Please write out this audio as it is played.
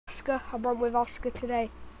Oscar. I'm on with Oscar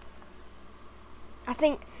today. I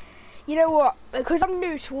think, you know what, because I'm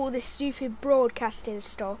new to all this stupid broadcasting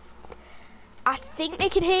stuff, I think they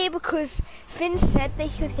can hear you because Finn said they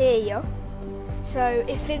could hear you. So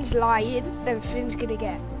if Finn's lying, then Finn's gonna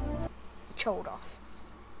get told off.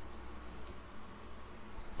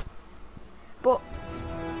 But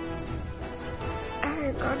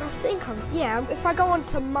hang on, I think if I go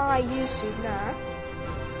onto my YouTube now,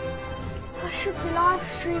 I should be live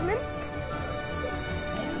streaming.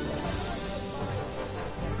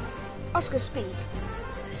 Oscar, speak.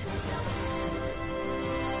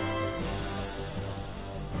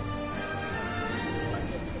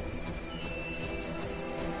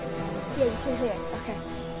 Yeah, you can hear. Okay.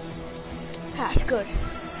 That's good.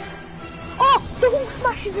 Oh! The Hulk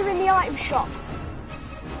Smashers are in the item shop!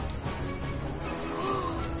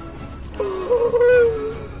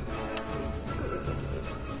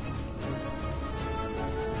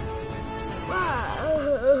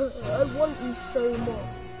 Wow! I want you so much.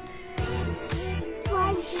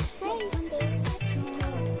 Why did you say so?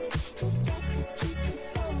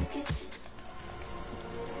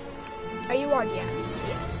 Are you on yet?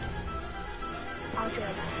 Yeah. I'll join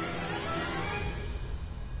that.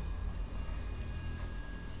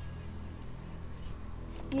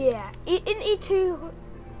 Yeah, isn't he too...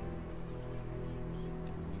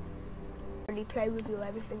 I really play with you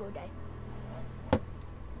every single day.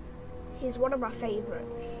 He's one of my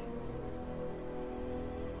favourites.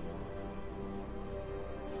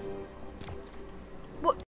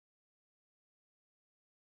 What?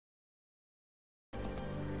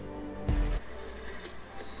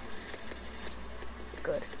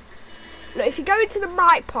 Good. Look, if you go into the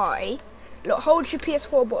mic party, look, hold your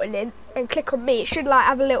PS4 button in and click on me. It should like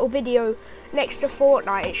have a little video next to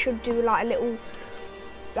Fortnite. It should do like a little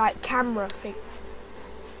like camera thing.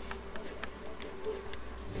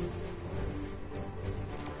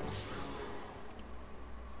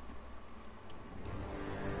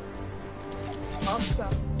 Oscar.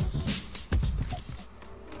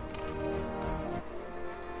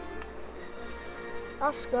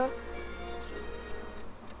 Oscar.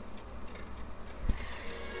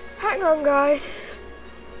 Hang on, guys.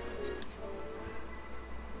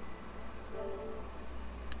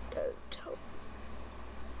 Don't tell.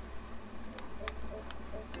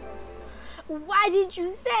 Why did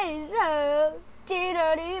you say so?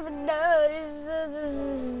 Didn't even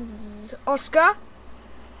notice. Oscar?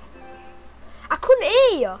 I couldn't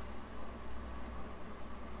hear you.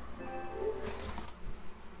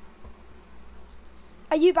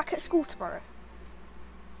 Are you back at school tomorrow?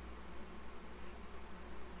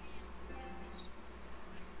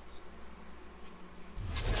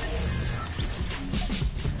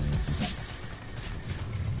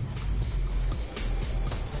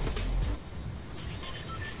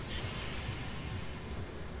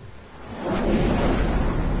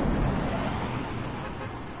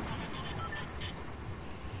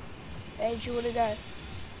 Where do you want to go?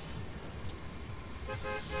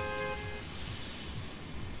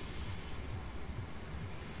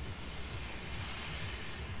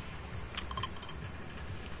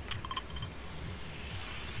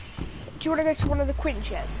 Do you want to go to one of the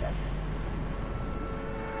Quinchets then?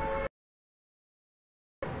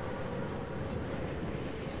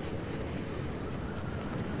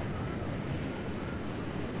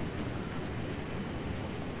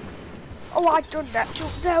 Oh, I've done that,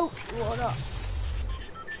 jumped out. What up?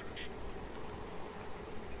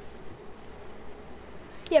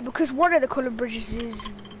 Yeah, because one of the colour bridges is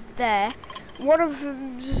there, one of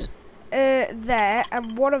them's there,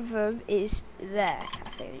 and one of them is there, I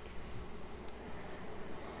think.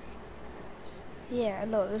 Yeah,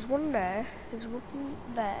 no, there's one there, there's one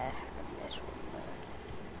there, and there's one there.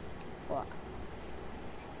 What?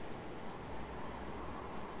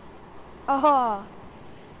 Aha!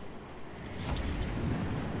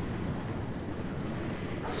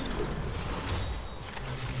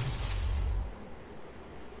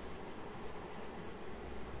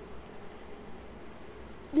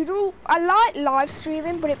 You know, I like live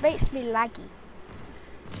streaming, but it makes me laggy.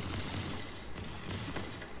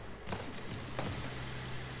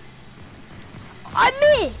 I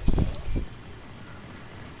missed!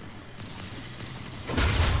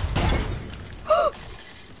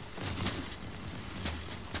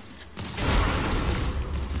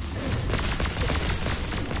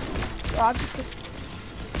 I'm just...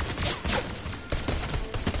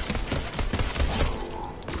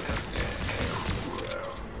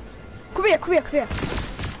 Come here, come here, come here.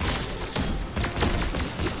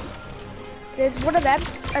 There's one of them,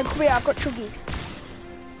 and come here, I've got chuggies.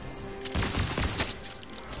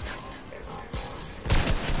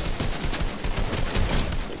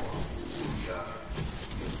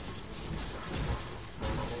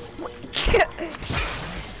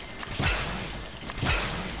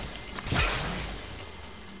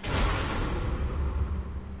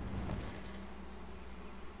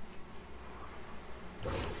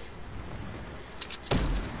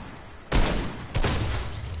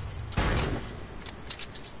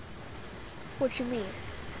 What do you mean?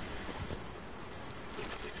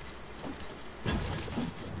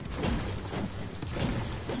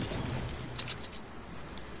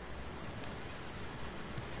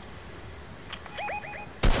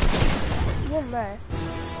 One there.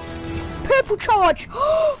 Purple charge!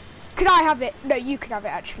 Can I have it? No, you can have it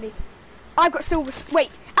actually. I've got silver.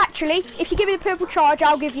 Wait, actually, if you give me the purple charge,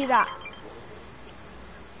 I'll give you that.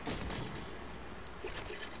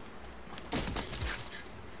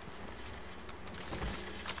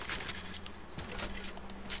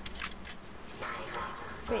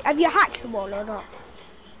 Wait, have you hacked them all or not?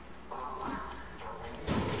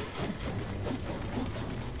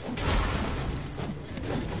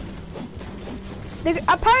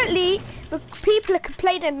 Apparently, the people are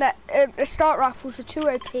complaining that the start rifles are too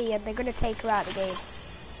OP and they're going to take her out of the game.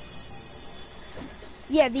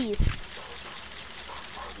 Yeah, these.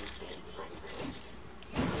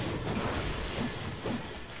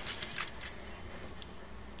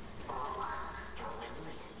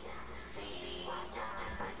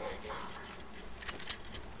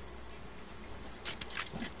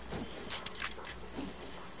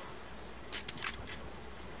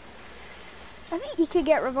 I think you can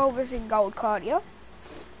get revolvers in gold, can't you?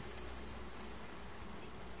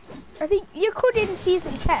 I think you could in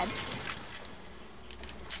season 10.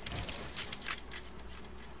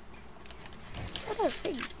 I don't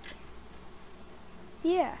think.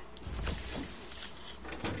 Yeah.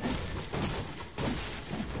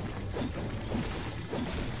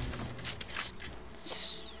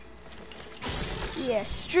 Yeah,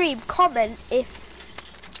 stream comment if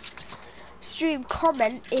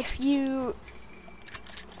you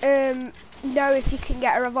know if you can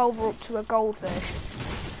get a revolver up to a gold version.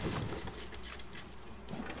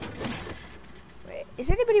 Wait, is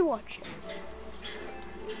anybody watching?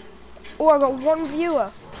 Oh, I got one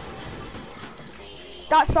viewer.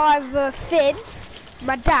 That's either Finn,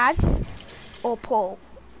 my dad, or Paul.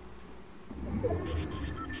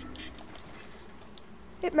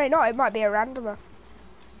 It may not, it might be a randomer.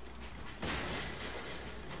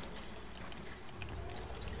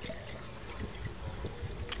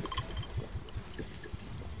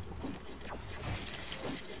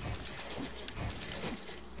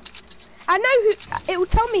 I know who, it will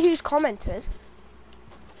tell me who's commented.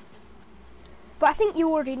 But I think you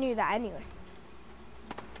already knew that anyway.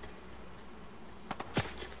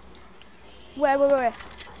 Where?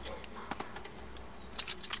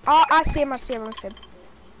 Oh, I see him.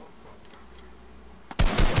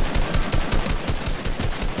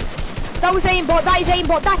 That was aimbot, that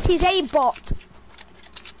is aimbot.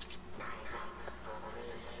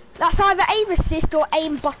 That's either aim assist or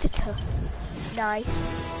aimbot. Nice.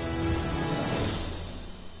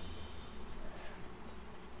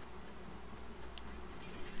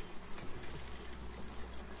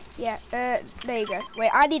 Yeah, there you go.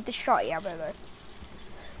 Wait, I need the shotty ammo though.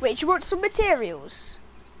 Wait, do you want some materials?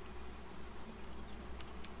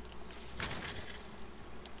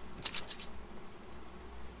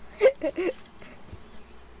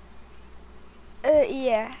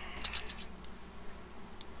 Yeah.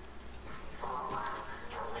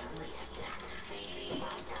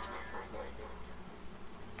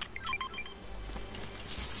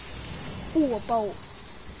 Ooh, a bolt.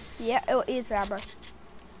 Yeah, it is ammo.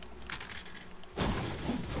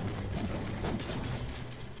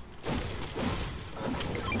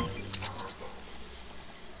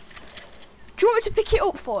 Do you want me to pick it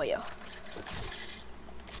up for you?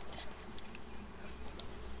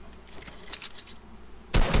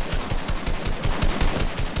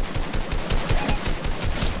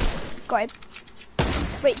 Got him.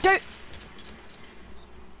 Wait, don't.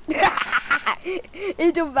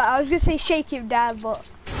 It don't matter. I was gonna say shake him down, but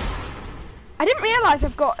I didn't realise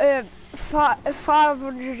I've got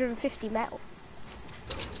 550 metal.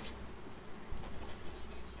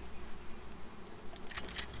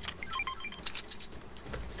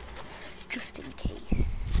 Just in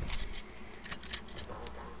case.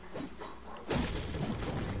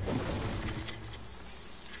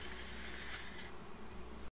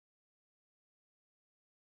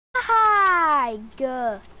 Hi,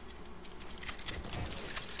 go.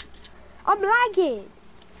 I'm lagging.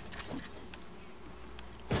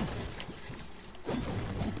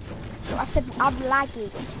 So I said I'm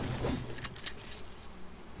lagging.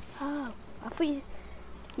 Oh, I thought you.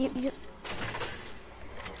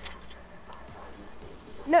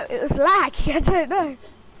 No, it was lag. I don't know.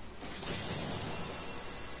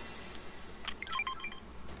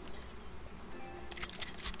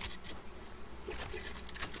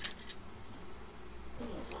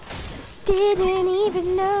 Didn't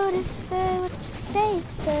even notice what you say,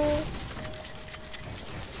 so.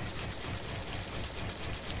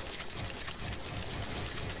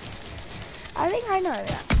 think I know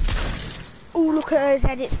that. Oh, look at those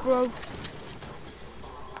edits, bro.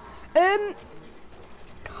 That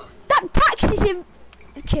taxi's him.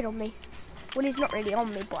 The kid on me. Well, he's not really on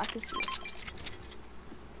me, but I can see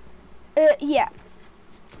it. Yeah.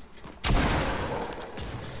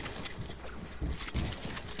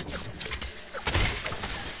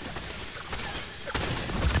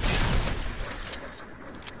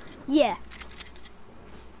 Yeah.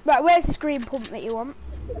 Right, where's this green pump that you want?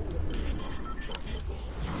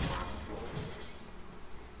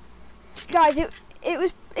 Guys, it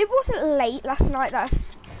wasn't late last night that I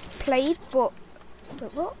played, but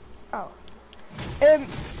what? Oh.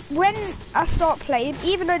 When I start playing,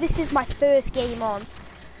 even though this is my first game on,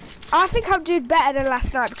 I think I'm doing better than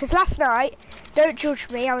last night, because last night, don't judge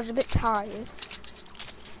me, I was a bit tired.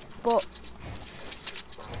 But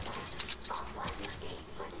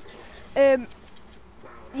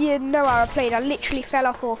you know how I played, I literally fell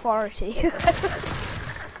off authority.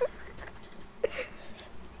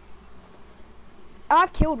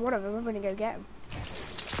 I've killed one of them, I'm gonna go get him.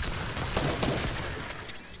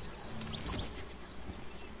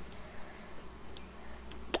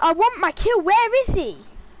 I want my kill, where is he?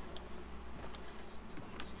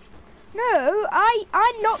 No,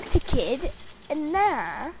 I knocked a kid, and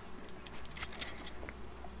now...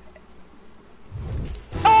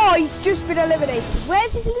 Oh, he's just been eliminated.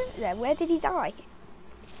 Where's his loot then? Where did he die?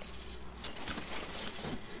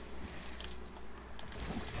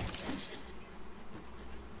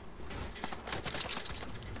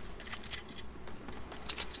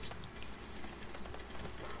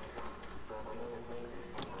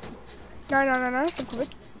 No, it's good.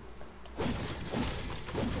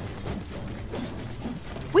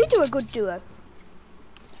 We do a good duo.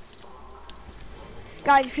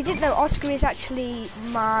 Guys, if you didn't know, Oscar is actually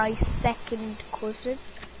my second cousin.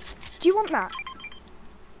 Do you want that?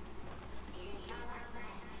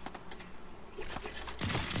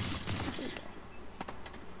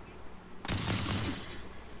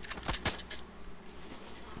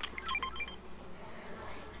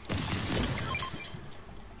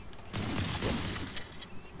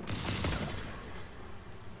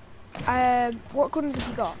 What guns have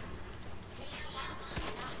you got?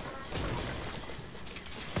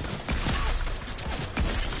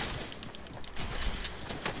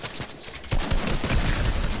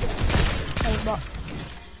 Aimbot.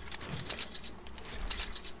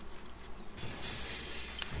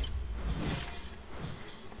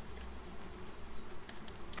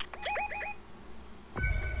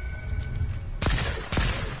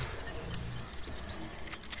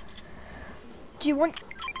 Do you want...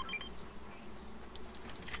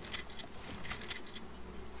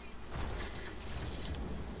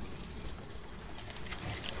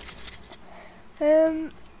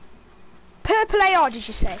 Purple AR, did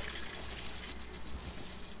you say?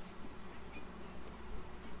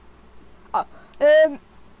 Oh,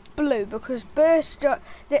 blue, because burst, I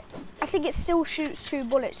think it still shoots 2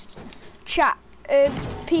 bullets. Chat,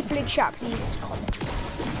 people in chat, please comment.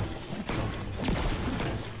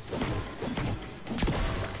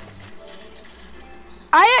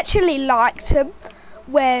 I actually liked him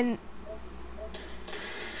when...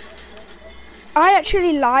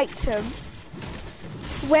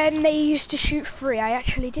 when they used to shoot free. I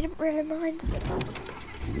actually didn't really mind them.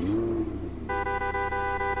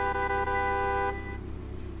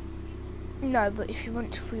 No, but if you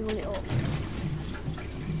want to free roll it up.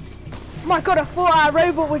 My god, I thought our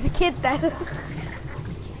robot was a kid then.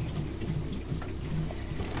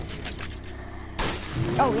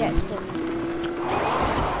 Oh yeah, it's good.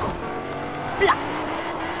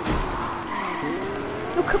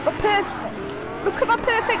 Look at my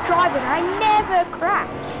perfect driving. I never crash.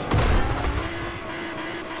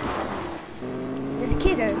 There's a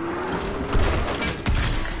kiddo.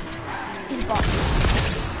 He's a bot.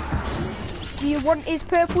 Do you want his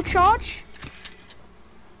purple charge?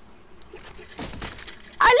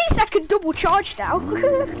 At least I can double charge now.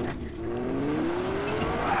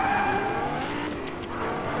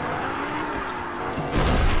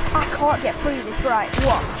 I can't get through this, right?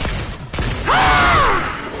 Watch.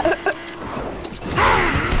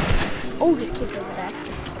 Oh, there's kids over there.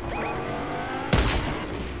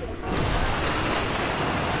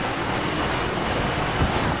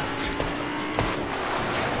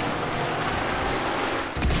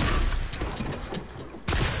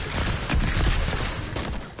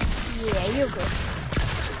 Yeah, you're good.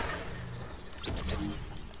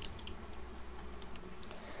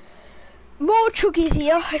 More chuggies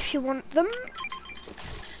here if you want them.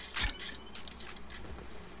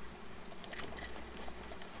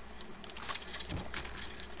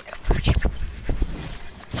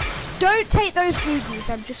 Don't take those boobies,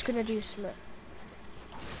 I'm just gonna do something.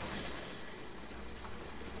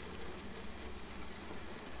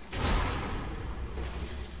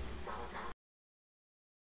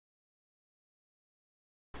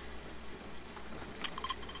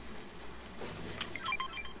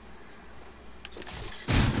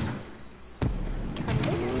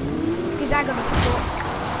 Because I got the support.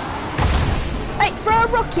 Hey, throw a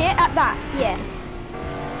rocket at that, yeah.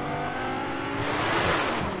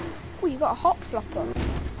 Oh, you got a hop flopper.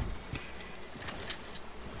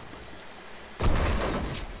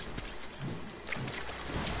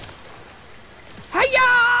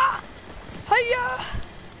 Hiya! Hiya!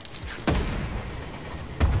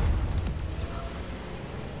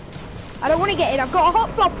 I don't want to get in. I've got a hot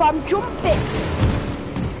flopper. I'm jumping.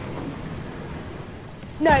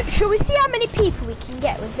 No, shall we see how many people we can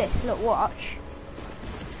get with this? Look, watch.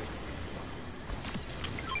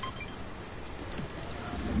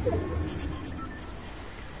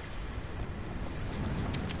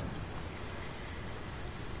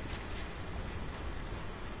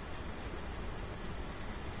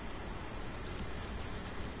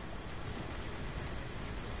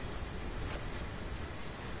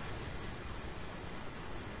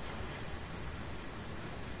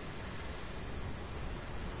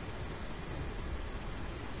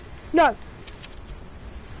 No.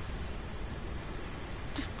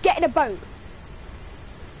 Just get in a boat.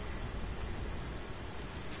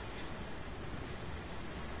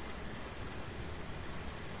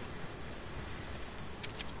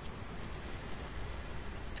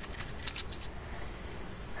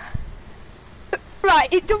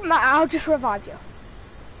 Right, it doesn't matter, I'll just revive you.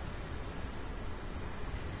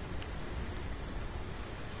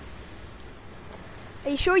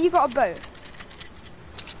 Are you sure you got a boat?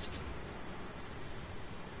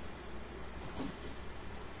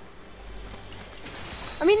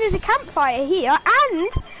 I mean, there's a campfire here, and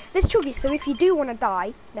there's chuggies, so if you do want to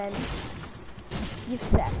die, then you've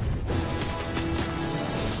set.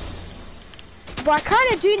 But I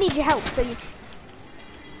kind of do need your help, so you...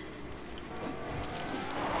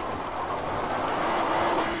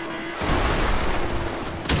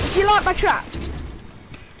 Do you like my trap?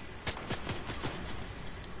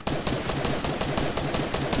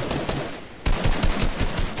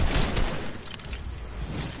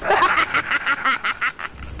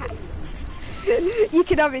 You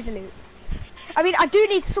can have his loot. I mean, I do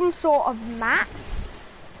need some sort of mats.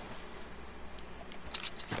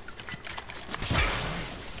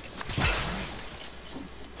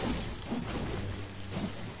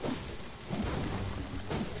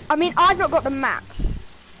 I mean, I've not got the mats.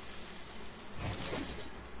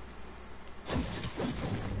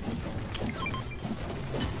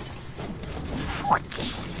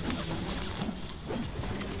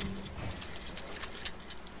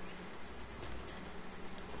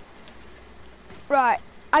 Right,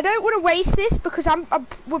 I don't want to waste this because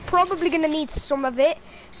we're probably going to need some of it.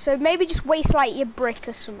 So maybe just waste like your brick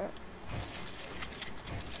or something.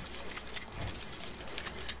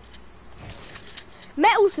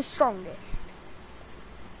 Metal's the strongest.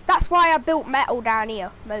 That's why I built metal down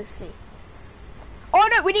here, mostly. Oh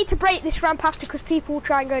no, we need to break this ramp after because people will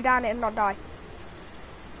try and go down it and not die.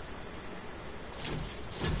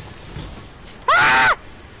 Ah!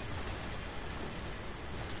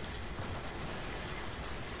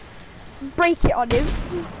 Break it on him.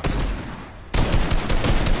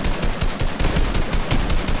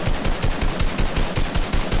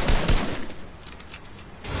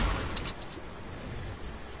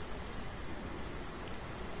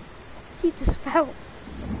 He just fell.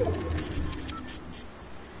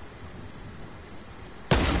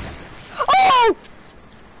 Oh!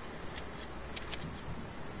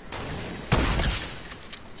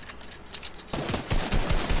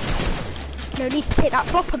 No need to take that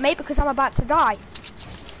flopper, mate, because I'm about to die.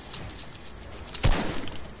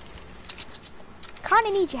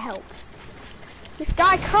 Kinda need your help. This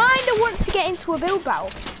guy kinda wants to get into a build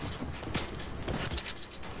battle.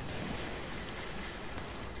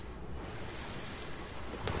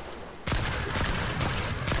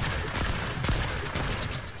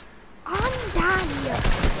 I'm down here.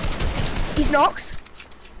 He's knocked.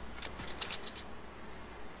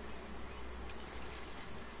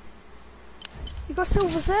 You got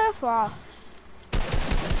silver surfer.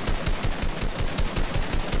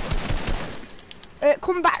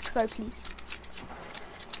 Come back though, please.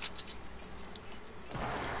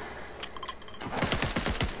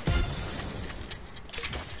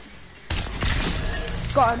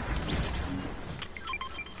 Got him.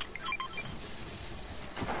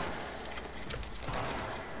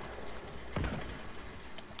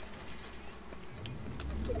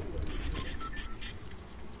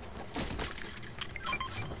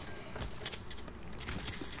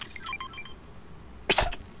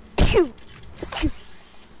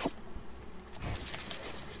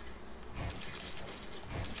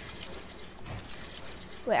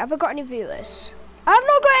 have I got any viewers? I've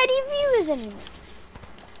not got any viewers anymore.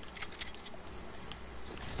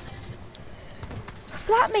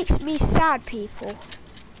 That makes me sad, people.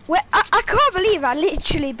 Well, I can't believe I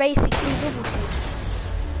literally basically double teamed.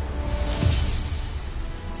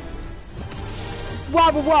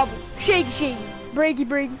 Wobble wobble, shaky shaky, breaky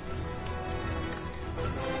break.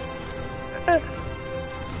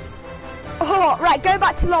 Oh, right, go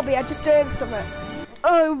back to lobby. I just heard something.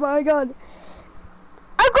 Oh my god.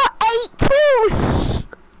 I've got 8 tools!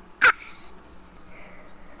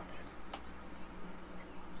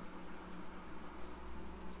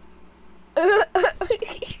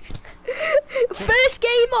 First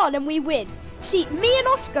game on and we win. See, me and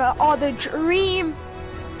Oscar are the dream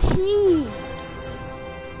team.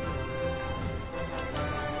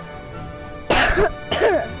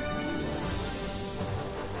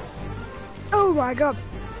 Oh my god.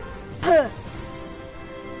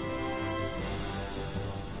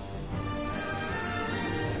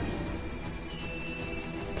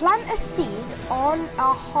 Plant a seed on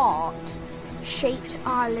a heart-shaped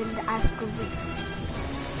island as green.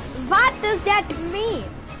 What does that mean?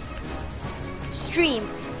 Stream.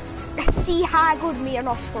 Let's see how good me and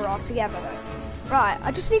Oscar are together though. Right,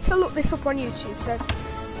 I just need to look this up on YouTube, so...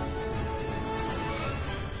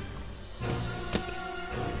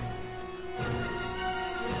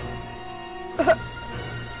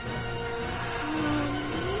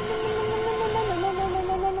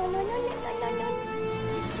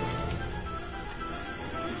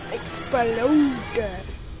 Explode.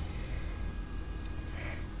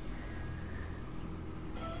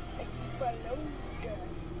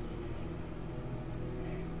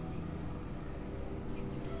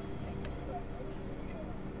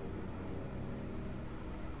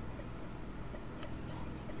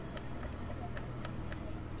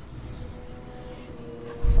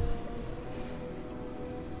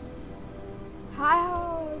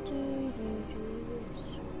 How do you do this?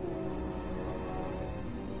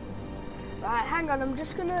 Right, hang on, I'm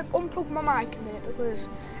just gonna unplug my mic a minute because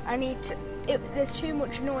I need to, there's too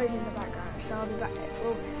much noise in the background, so I'll be back.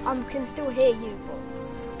 Well, I can still hear you, but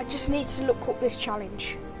I just need to look up this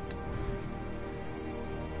challenge.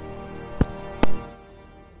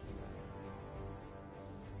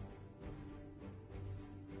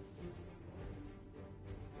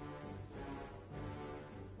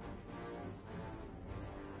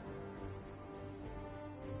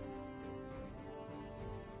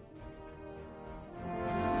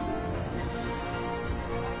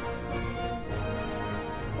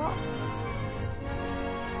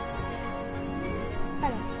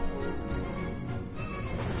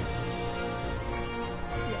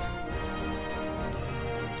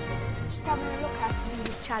 Having a look how to do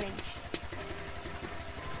this challenge.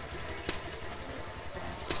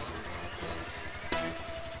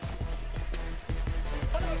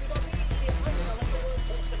 Hello everybody, I'm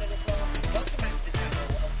also known as Martin. Welcome back to the channel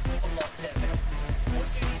of Unlock Devin.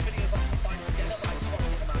 Once you do these videos like combined together, but I just want to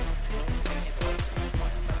get them out to is a way to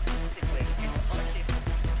find a map, particularly in the hardship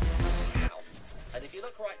house. And if you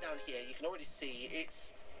look right down here, you can already see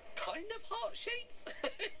it's kind of heart-shaped.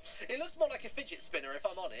 It looks more like a fidget spinner if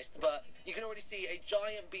I'm honest, but you can already see a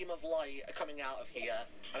giant beam of light coming out of here,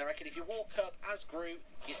 and I reckon if you walk up as Groot,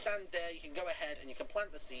 you stand there, you can go ahead and you can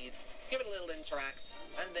plant the seed, give it a little interact,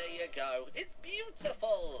 and there you go. It's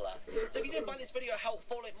beautiful! So if you didn't find this video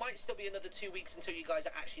helpful, it might still be another 2 weeks until you guys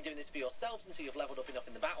are actually doing this for yourselves, until you've leveled up enough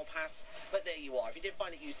in the battle pass, but there you are. If you did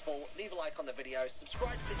find it useful, leave a like on the video,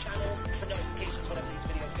 subscribe to the channel for notifications whenever these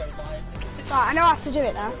videos go live. Right, I know how to do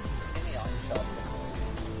it now.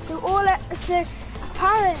 So so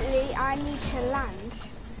apparently I need to land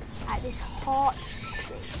at this heart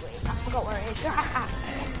shape. Wait, I forgot where it is.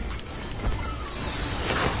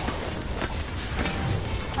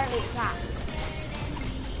 Apparently it's that.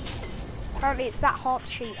 Apparently it's that heart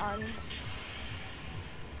shape island.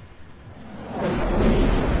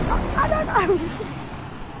 I don't know.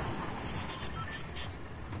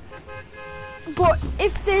 But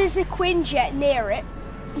if there's a Quinjet near it,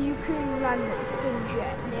 you can land a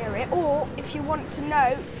Quinjet near it, or if you want to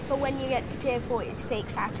know for when you get to tier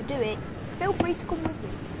 46 how to do it, feel free to come with me.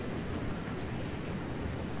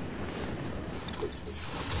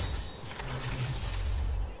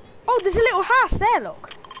 Oh, there's a little house there,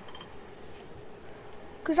 look.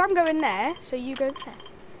 Because I'm going there, so you go there.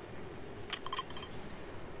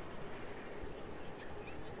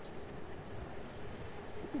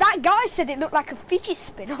 That guy said it looked like a fidget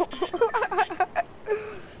spinner.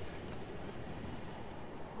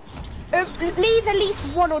 Leave at least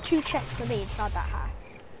 1 or 2 chests for me inside that house.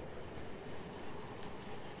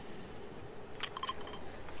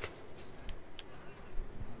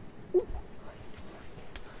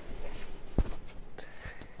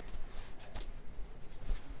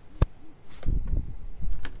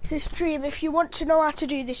 So stream, if you want to know how to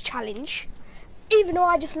do this challenge, even though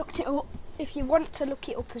I just looked it up, if you want to look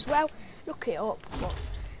it up as well, look it up. But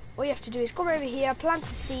all you have to do is come over here, plant a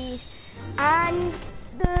seed, and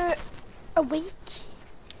a week.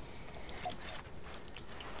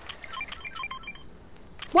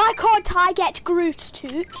 Why can't I get Groot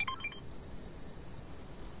Toot?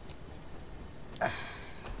 I've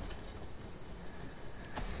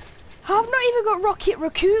not even got Rocket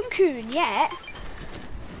Raccoon Coon yet.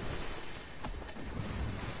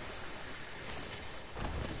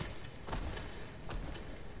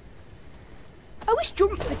 I wish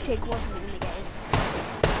Jump Fatigue wasn't in the game.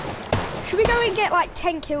 Should we go and get like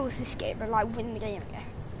 10 kills this game and like win the game again?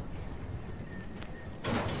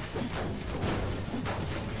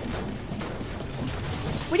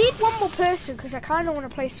 We need one more person because I kind of want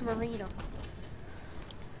to play some arena.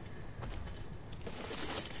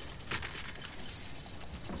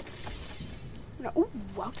 No, ooh,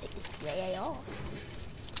 I'll take this Ray AR.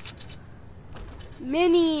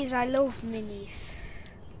 Minis, I love minis.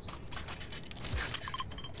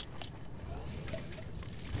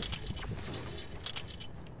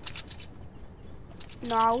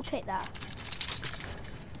 No, I'll take that.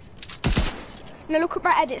 Now look at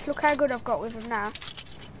my edits, look how good I've got with them now.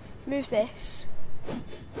 Move this.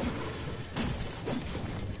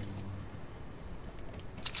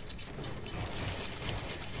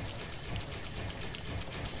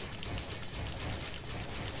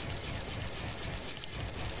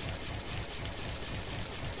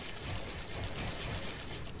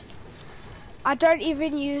 I don't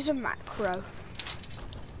even use a macro.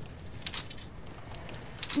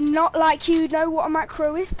 Not like you know what a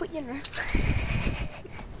macro is, but you know.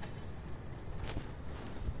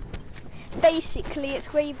 Basically,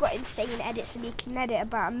 it's where you've got insane edits and you can edit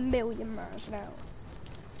about 1,000,000 miles an hour.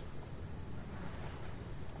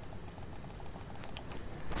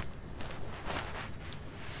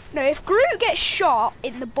 No, if Groot gets shot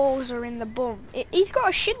in the balls or in the bum, he's got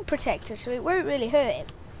a shin protector, so it won't really hurt him.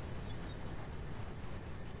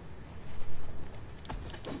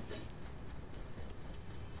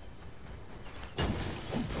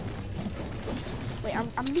 Wait,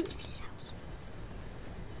 I'm new to this house.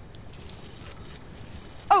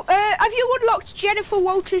 Oh, have you unlocked Jennifer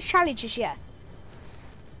Walters challenges yet?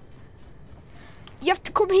 You have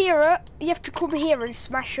to come here. You have to come here and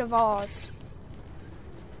smash a vase.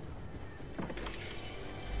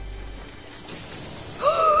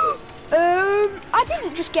 I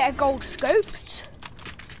didn't just get a gold scoped.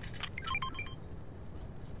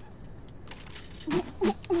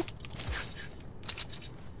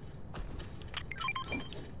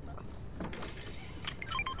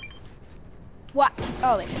 What?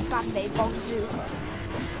 Oh, it's a Band-Aid bazooka.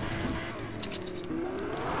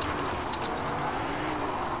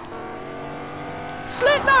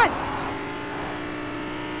 Slipman!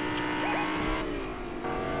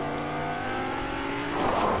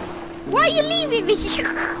 Why are you leaving me?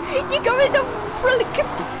 You're going the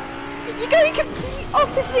you're going complete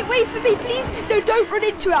opposite way for me, please. No, don't run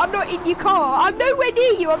into it. I'm not in your car. I'm nowhere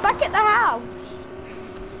near you. I'm back at the house.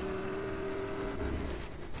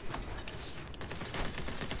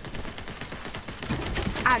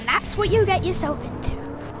 And that's what you get yourself into.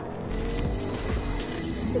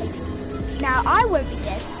 Now, I won't be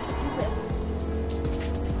dead.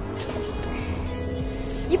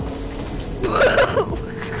 You will.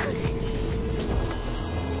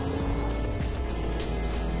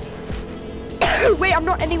 Wait, I'm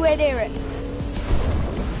not anywhere near it.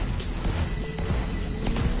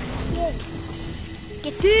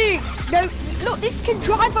 Get in! No, look, this can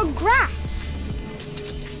drive on grass.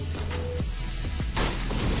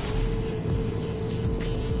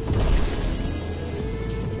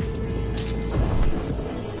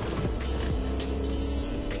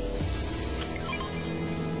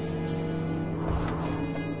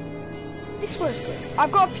 This was good.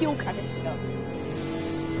 I've got a fuel canister.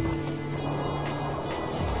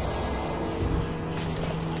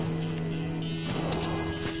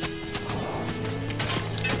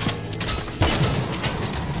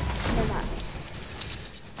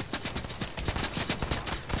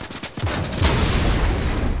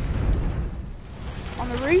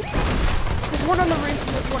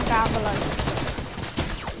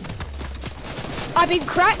 I've been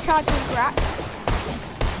cracked.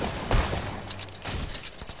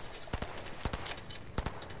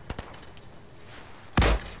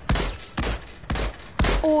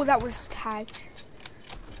 Oh, that was tagged.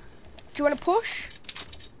 Do you want to push?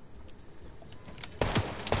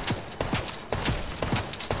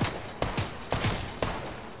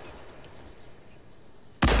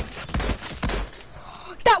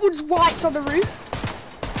 That one's white's on the roof.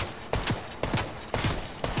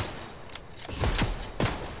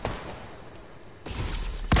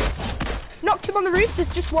 on the roof.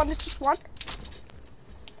 There's just one. There's just one.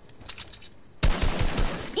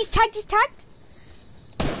 He's tagged. He's tagged.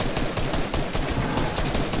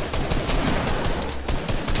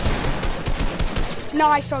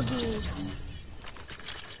 Nice, Oggy.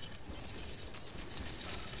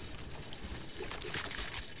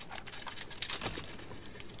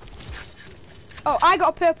 Oh, I got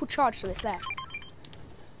a purple charge, so it's there.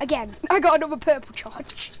 Again, I got another purple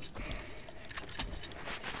charge.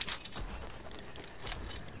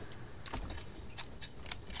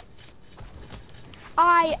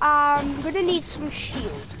 I am gonna need some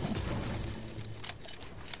shield.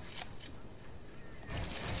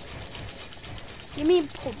 Give me a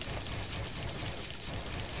pump.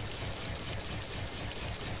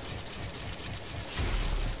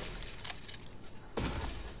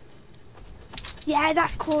 Yeah,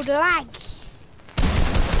 that's called lag.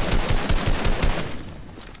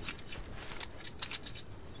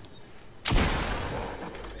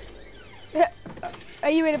 Are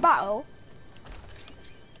you in a battle?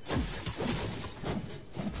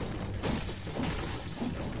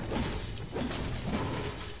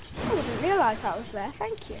 I didn't realise that was there,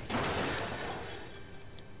 thank you.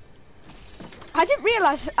 I didn't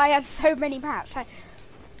realise I had so many mats. I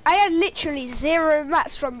had literally 0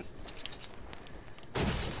 mats from...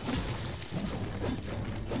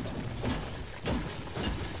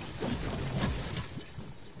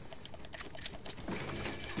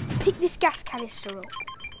 Pick this gas canister up.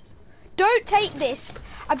 Don't take this.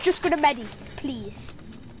 I'm just gonna medi, please.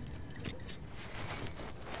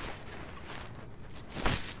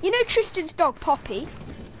 You know Tristan's dog, Poppy?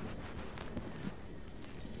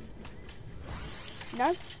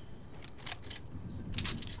 No?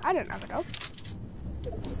 I don't have a dog.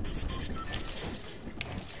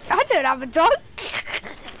 I don't have a dog.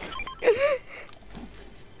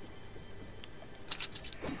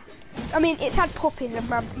 I mean, it's had puppies and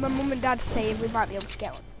my mum and dad saying we might be able to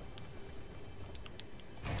get one.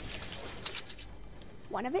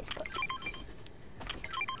 One of its puppies.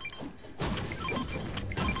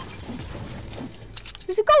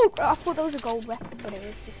 There's a gold, I thought that was a gold weapon, but it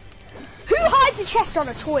was just... Who hides a chest on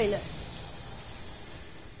a toilet?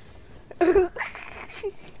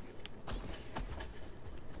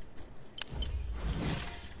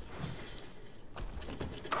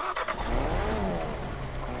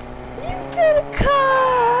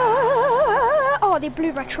 Oh, they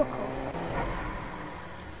blew my truck off.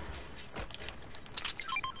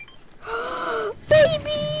 Baby,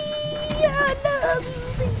 I love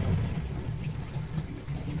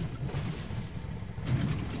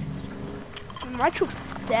you. My truck's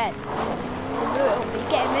dead. Are we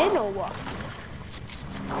getting in or what?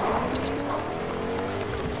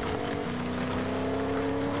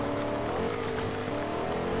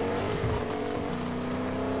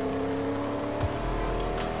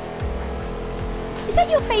 Is that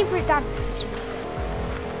your favourite dance?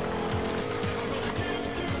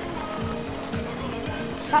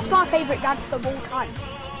 That's my favourite dance of all time.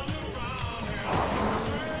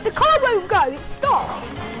 The car won't go, it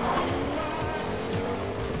stopped.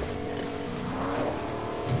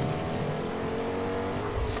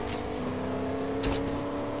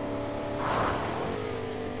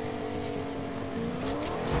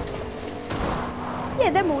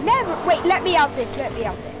 Yeah, then we'll never... Wait, let me out this, let me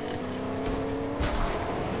out this.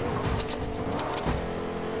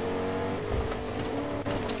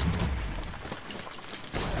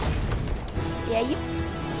 Yeah, you...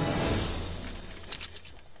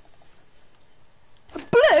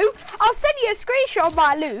 Blue, I'll send you a screenshot of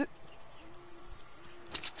my loot.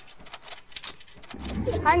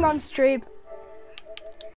 Hang on, stream.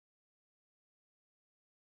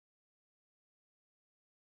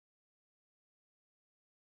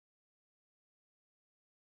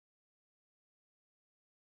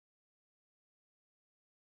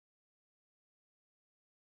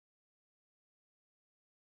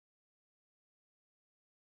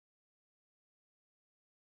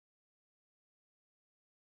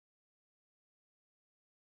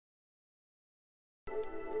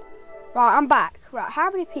 Right, I'm back. Right,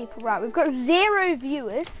 how many people? Right, we've got 0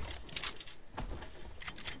 viewers.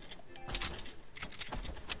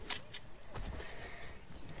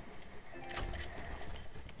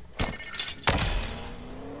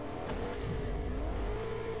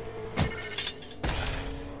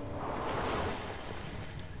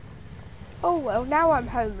 Oh well, now I'm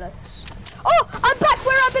homeless. Oh, I'm back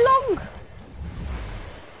where I belong.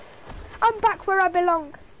 I'm back where I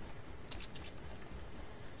belong.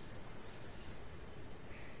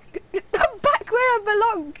 I'm back where I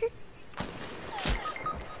belong.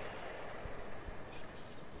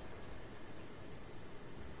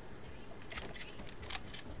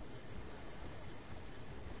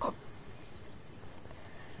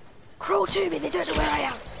 all to me, they don't know where I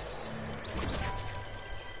am.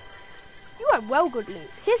 You went well, good loot.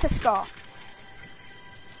 Here's a scar.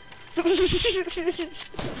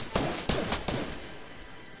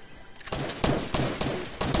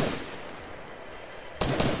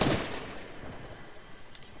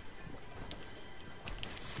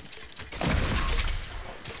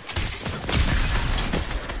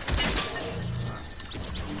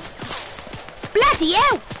 Bloody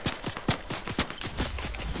hell!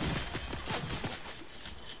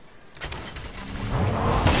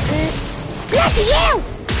 Bloody hell!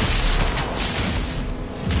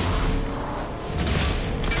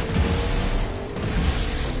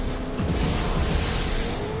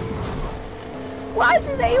 Why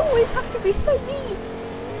do they always have to be so mean?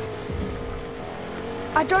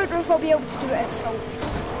 I don't know if I'll be able to do it as Assault.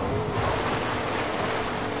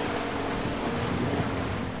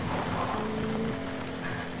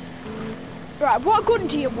 Right, what gun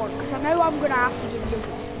do you want? Because I know I'm going to have to give you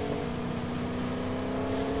one.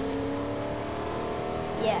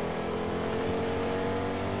 Yes.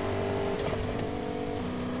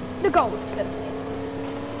 The gold, perfect.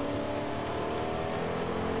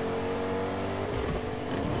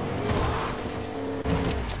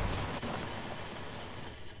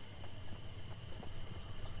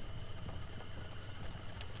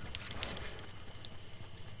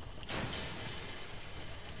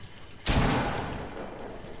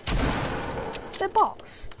 The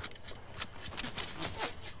boss.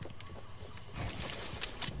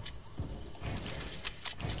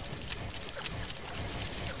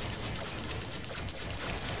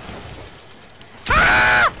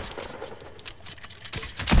 Ah!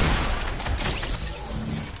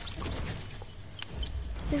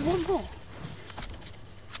 There's one more.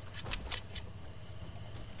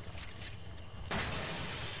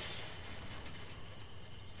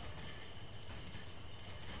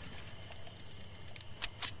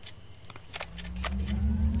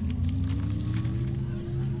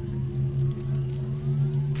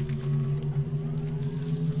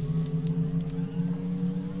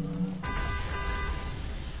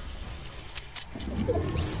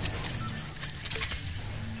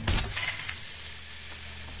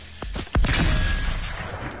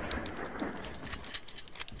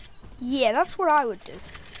 Yeah, that's what I would do.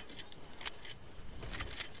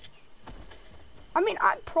 I mean,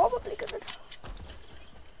 I'm probably gonna...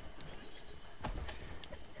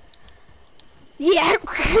 Yeah!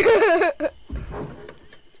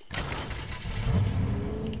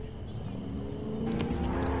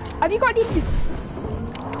 Have you got any loot?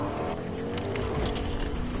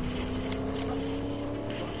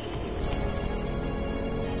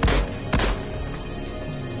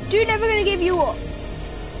 Dude, never gonna give you up.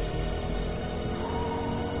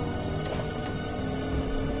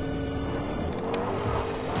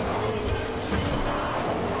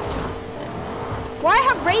 Why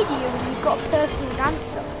have radio when you've got a personal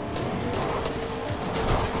dancer?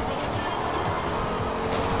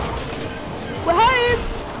 We're home!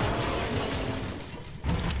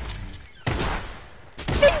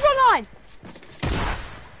 Things online!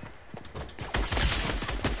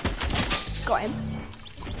 Got him.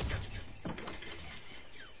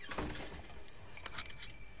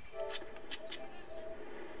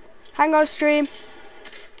 Hang on, stream.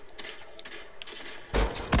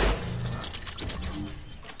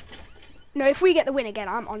 No, if we get the win again,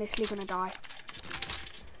 I'm honestly gonna die.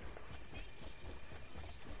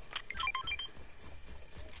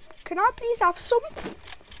 Can I please have some?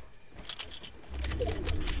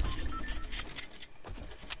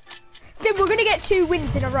 Then we're gonna get 2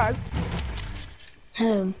 wins in a row.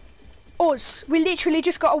 Us. We literally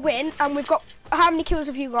just got a win, and we've got... How many kills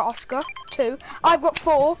have you got, Oscar? 2. I've got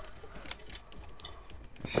 4.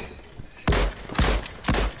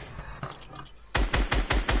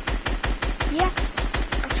 Yeah.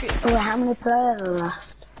 Oh, how many players are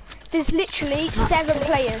left? There's literally 7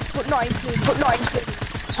 players, but not included.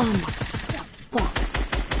 Oh my fuck.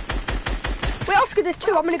 Wait, Oscar, there's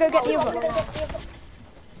 2. I'm gonna go get the other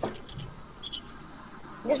one.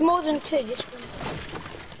 There's more than 2. Just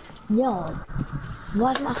Yo,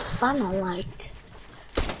 why's my fan on like?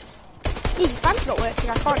 Your fan's not working.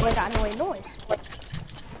 I can't hear that annoying noise.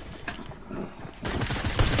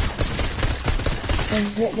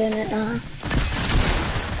 Is it doing it now?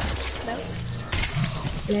 No.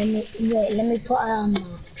 Let me put it on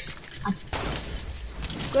max.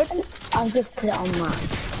 Good. I'll just put it on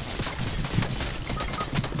max.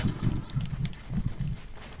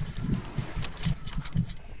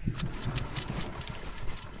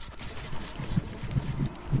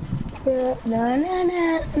 Na na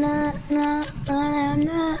na na na na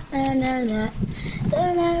na na na na.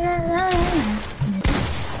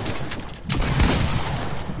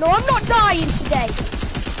 No, I'm not dying today.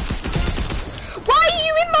 Why are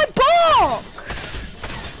you in my box?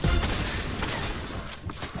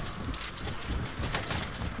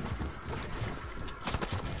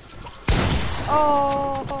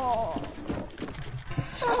 Oh.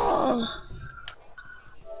 Oh.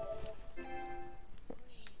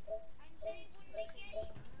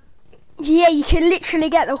 Yeah, you can literally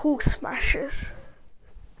get the Hulk smashers.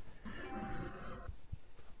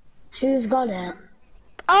 Who's got it?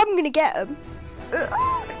 I'm gonna get them.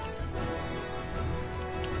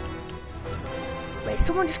 Wait,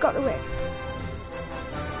 someone just got the whip.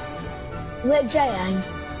 Wait, Jay,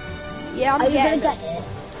 Yeah, I'm are you gonna getting get it?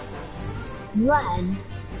 When?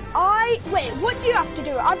 Wait, what do you have to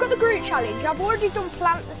do? I've got the Groot challenge. I've already done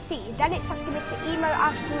plant the seed. Then it's asking me to email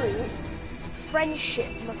Ask Groot. Friendship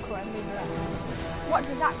requirement. What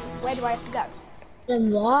does that mean? Where do I have to go?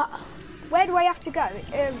 Then what? Where do I have to go?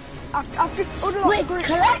 I've just unlocked Wait, the Groot.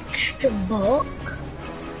 collection book?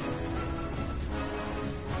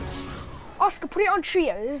 Oscar, put it on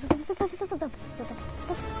trios.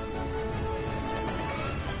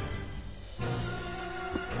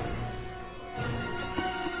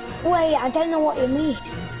 Wait, I don't know what you mean.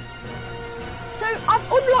 So I've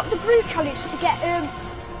unlocked the Groot challenge to get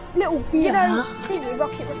little, you Yeah. know, thingy,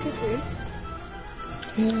 rocket raccoon.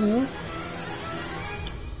 Mm-hmm.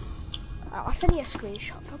 Oh, I'll send you a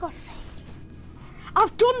screenshot, for God's sake.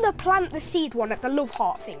 I've done the plant the seed one at the Love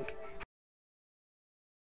Heart thing.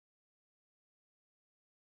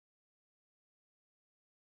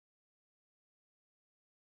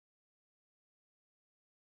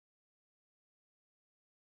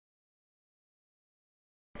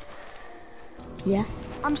 Yeah.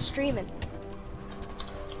 I'm streaming.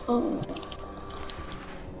 Oh.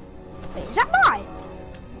 Wait, is that mine?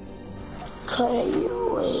 Okay,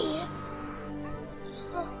 wait.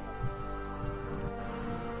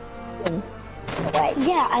 Wait,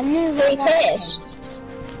 yeah, I knew where it is.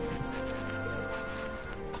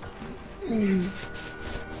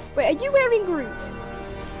 Wait, are you wearing Groot?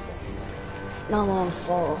 No, I'm on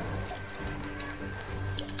 4.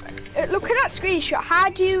 Look at that screenshot. How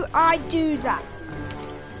do I do that?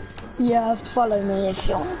 Yeah, follow me if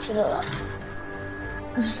you want to do it.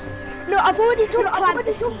 No, I've already done plant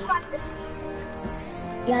the seed.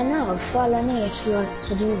 Yeah, no, follow me if you want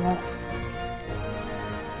to do that.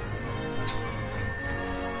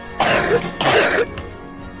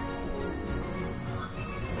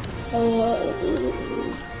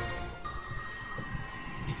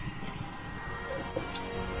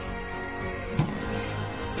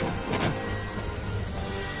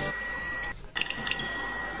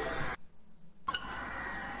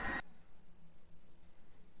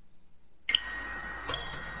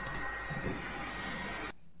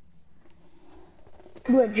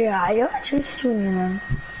 But yeah, you're actually streaming.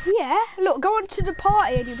 Yeah, look, go on to the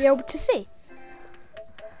party and you'll be able to see.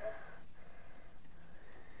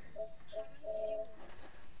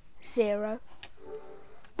 Zero.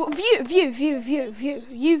 But view.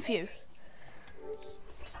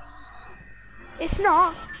 It's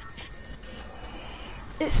not.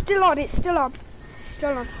 It's still on.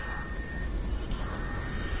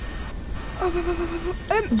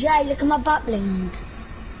 Jay, look at my backbling.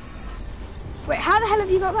 Wait, how the hell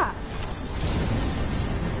have you got that?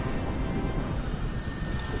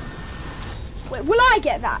 Wait, will I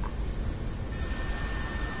get that?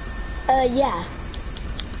 Yeah.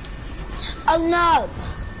 Oh no!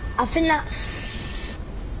 I think that's...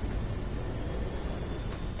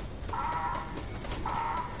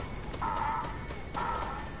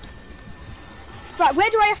 Right, where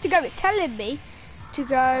do I have to go? It's telling me to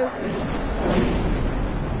go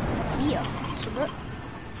here. Somewhere.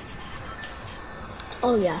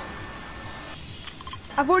 Oh yeah.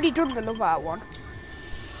 I've already done the Love Art one.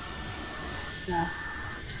 Yeah.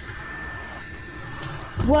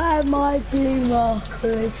 Where my blue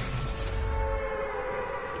markers?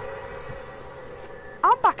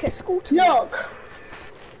 I'm back at school tomorrow. Look!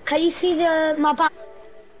 Can you see my back?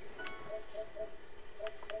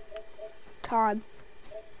 Time.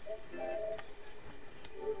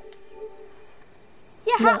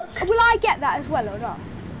 Yeah, will I get that as well or not?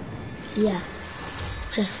 Yeah.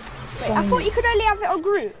 Just Wait, I thought you could only have it on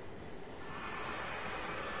Groot.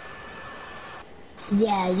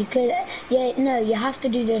 Yeah, you could. Yeah, no, you have to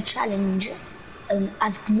do the challenge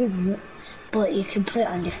as Groot, but you can put it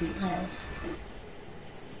on different players.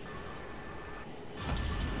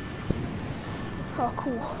 Oh,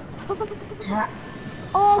 cool. Yeah.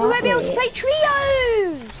 Oh, we might be able to play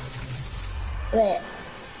trios! Wait,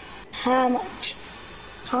 how much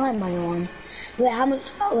time are you on? Wait, how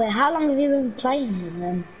long have you been playing with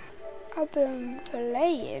them? I've been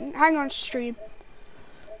playing. Hang on, stream.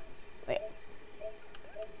 Wait.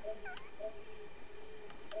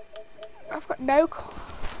 I've got no.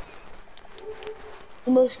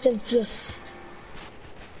 You must have just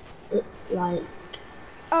like.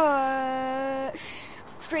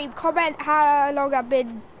 Stream. Comment how long I've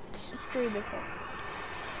been streaming for.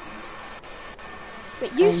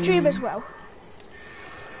 Wait, you stream as well?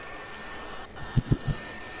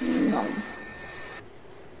 No.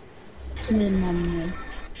 It's me and Mum.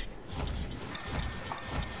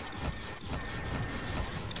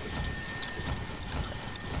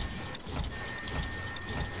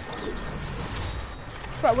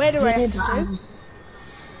 Right, where do I have to do?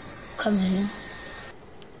 Come here.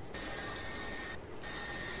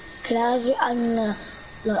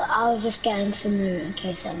 Look, I was just getting some loot in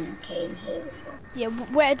case anyone came here before. Yeah,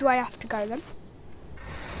 where do I have to go then?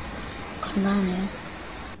 Come down here.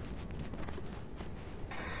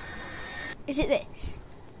 Is it this?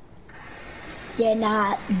 Yeah,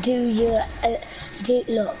 now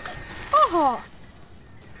look. Oh!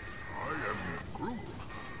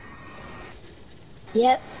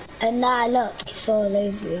 Yep, and now look, it's all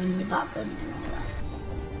over you in the background and all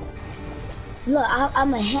that. Look,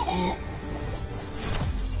 I'm a hit.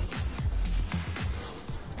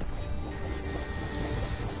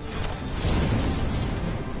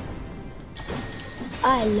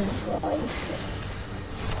 I love Rice.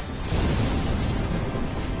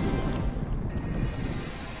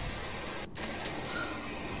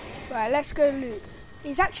 Right, let's go loot.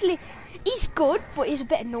 He's good, but he's a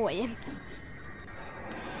bit annoying.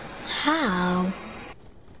 How?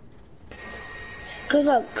 Because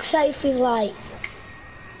look, say if he's like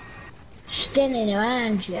standing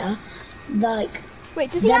around you, like. Wait,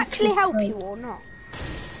 does he actually help you or not?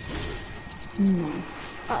 No.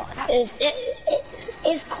 Oh, that's...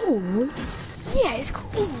 It's cool. Yeah, it's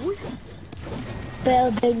cool.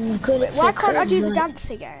 But then good. Wait, why can't I do the dance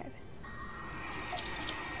again?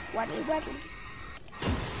 Waddle, waddle.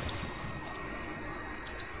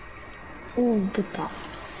 Ooh, good pop.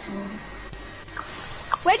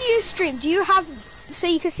 When you stream, do you have so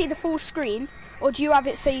you can see the full screen, or do you have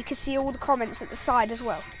it so you can see all the comments at the side as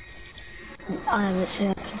well? I have it so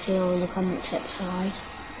I can see all the comments at the side.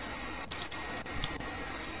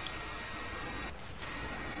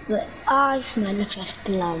 But I smell a chest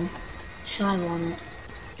below, so I want it.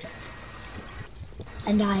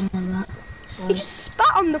 And I know that, so... You just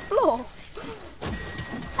spat on the floor.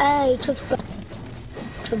 Hey, chuggy,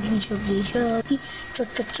 chuggy, chuggy,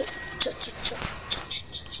 chug, chug, chug, chug, chug, chug.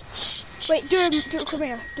 Wait, come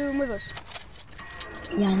here, do him with us.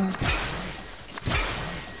 Yeah, I know.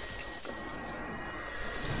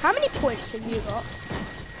 How many points have you got?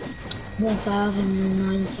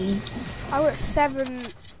 1019. I got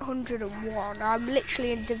 701. I'm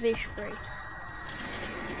literally in Division 3.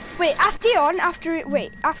 Wait, ask Dion after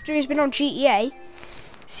he's been on GTA.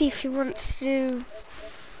 See if he wants to.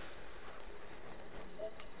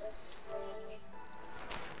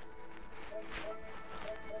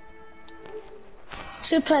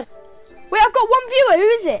 Super. Wait, I've got one viewer. Who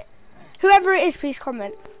is it? Whoever it is, please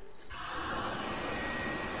comment.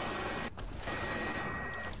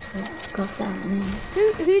 Got that name.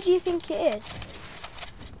 Who do you think it is?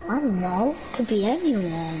 I don't know. Could be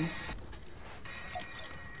anyone.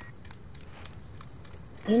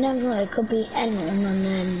 You never know. It could be anyone on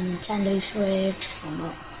the Nintendo Switch,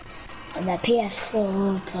 on the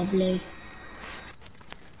PS4 probably.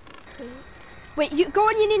 Wait, you go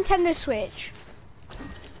on your Nintendo Switch.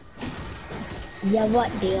 Yeah,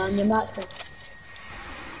 what, Dion? You might go.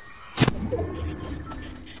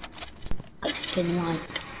 It's been like.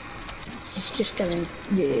 It's just going.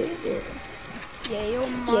 Yeah. Yeah, you're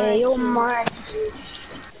mine.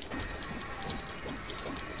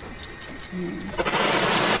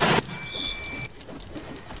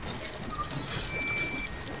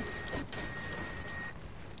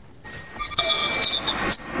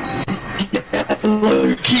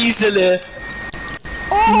 Easily.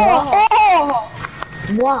 Oh!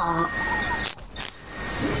 What?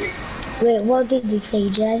 Wait, what did you say,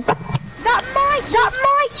 Jay? That mic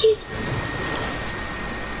is...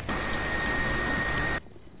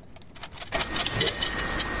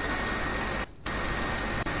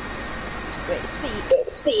 Wait,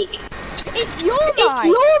 speak. It's your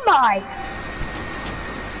mic.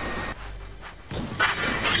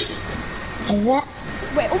 Is that?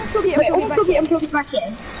 Wait, unplug it and plug it back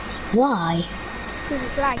in. Why? Because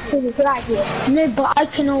it's lagging. No, but I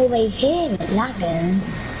can always hear it lagging.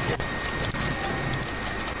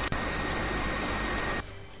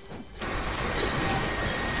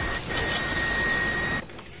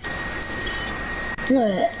 No.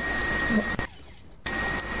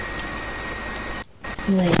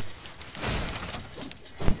 Wait.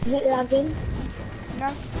 Is it lagging? No.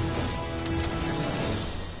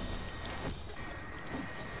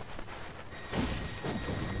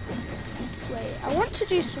 Wait, I want to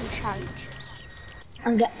do some challenges.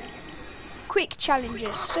 And get. Quick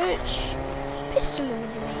challenges. Search pistol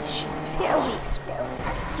eliminations. Hit a weak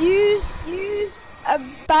spot. Use a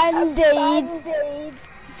band-aid,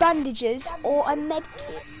 bandages, or a med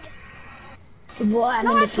kit. What I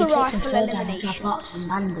mean, if you Sniper take the rifle third damage, I've got some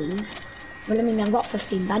bandies. Well, I mean, I've got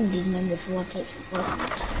 15 bandies, and then before I take the third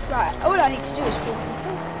damage. Right, all I need to do is build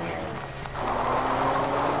them.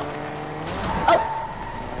 Oh!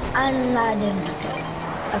 And I didn't have to.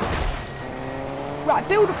 Okay. Right,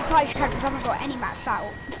 build up as high as you can because I haven't got any mats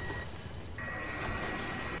out.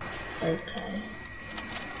 Okay.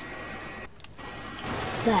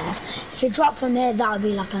 There. If you drop from here, that would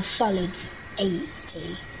be like a solid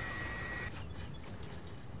 80.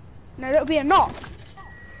 No, that'll be a knock.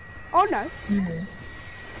 Oh no. No.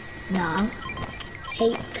 No.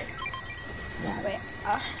 Take. No. Wait.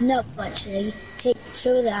 No, actually, take 2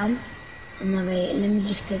 of them. And then wait, let me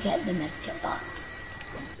just go get the medkit back.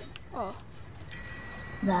 Oh.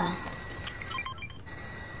 There.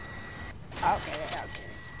 Okay.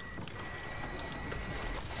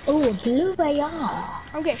 Oh, blue AR.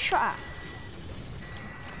 I'm getting shot at.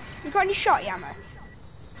 You got any shot ammo?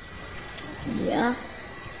 Yeah.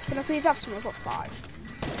 Can I please have some? I've got 5.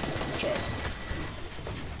 Cheers.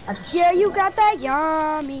 I just Yeah, you got that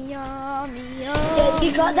yummy. Yeah,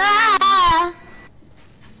 you got that.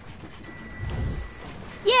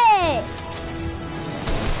 Yeah.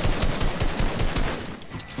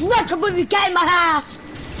 What will you get in my house?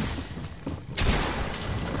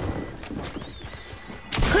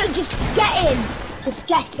 Could just get in. Just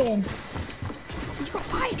get in. You got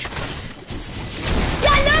fire trucks.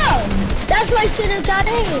 Yeah, I know. That's why I should have got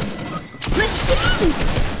in. But shoot.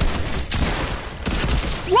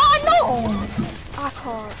 Why not? I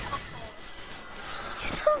can't.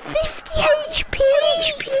 You're so 50 HP.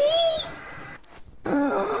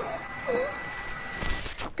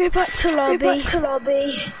 Go back to lobby.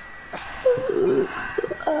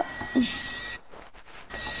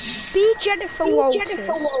 Be Jennifer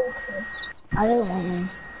Walters. I don't want one.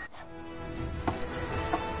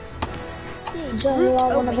 Yeah, Do you Groot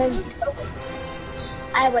want one of Owen. them?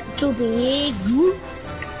 I want to be Groot.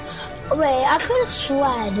 Wait, I could have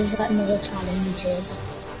swear there's like another challenges.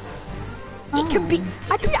 It could be.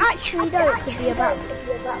 I didn't actually know it could be about.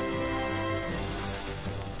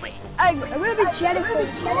 Wait, I remember Jennifer.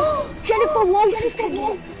 Jennifer Walters can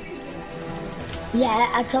get. Yeah,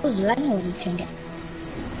 I told you, anyone can get.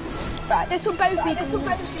 Right, this will both be.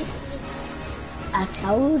 I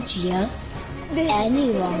told you,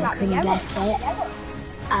 anyone can get it.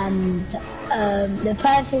 And the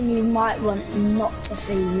person you might want not to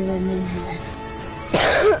see you remove this.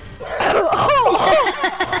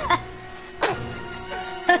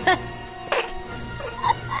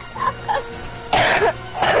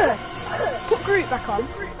 Put Groot back on.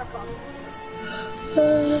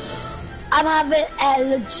 I'm having a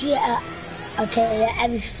legit, okay,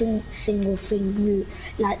 every single thing Groot,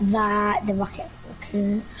 like that, the rocket.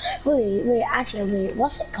 Okay. Wait,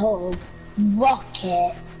 what's it called?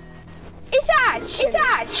 Rocket. It's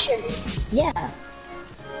action. Yeah.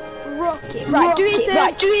 Rocket. Right, do it.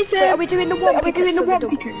 Wait, are we doing the one? because of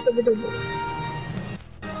the double?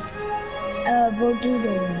 We'll do the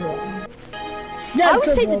one. No, I would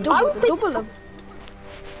say the double. Double them.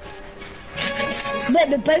 But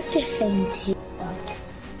they're both the same team.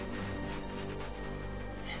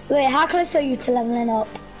 Wait, how can I show you to leveling up?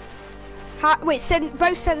 Wait,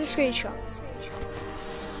 both send a screenshot.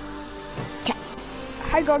 Okay.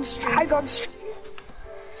 Hang on.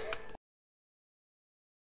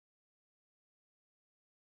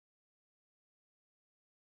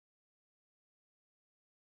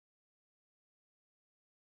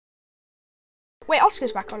 Wait,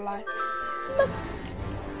 Oscar's back online.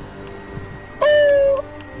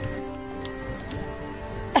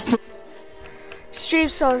 Stream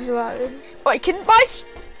songs about this. Wait, can my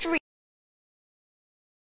stream?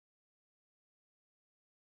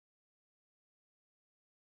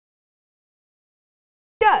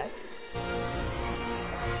 Go.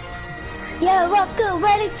 Yeah, what's good?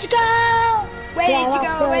 Where did you go? Where did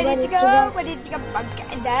you go? I'm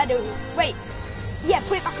getting there. Wait. Yeah,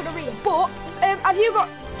 put it back on the arena. But have you got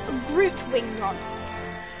root wings on?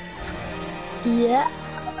 Yeah.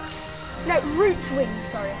 No, root wings.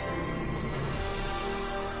 Sorry.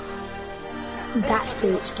 That's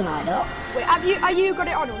Groot's glide up. Wait, are you got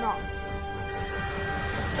it on or not?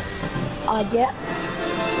 idea.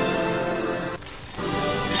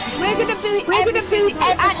 We're gonna boot everything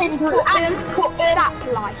and put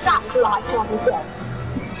satellite on the go.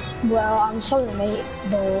 Well, I'm sorry, mate,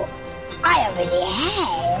 but I already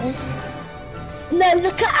have. No,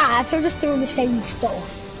 look at us. We're just doing the same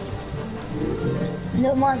stuff.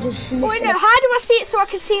 No, mine's just. Wait, no. How do I see it so I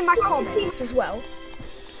can see my comments as well?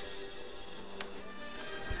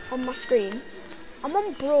 On my screen. I'm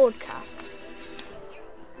on broadcast.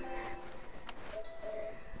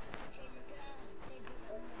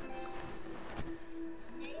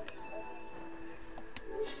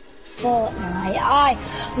 Fortnite.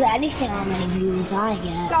 Well, anything how many views I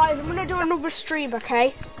get. Guys, I'm gonna do another stream,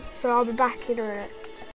 okay? So I'll be back in a minute.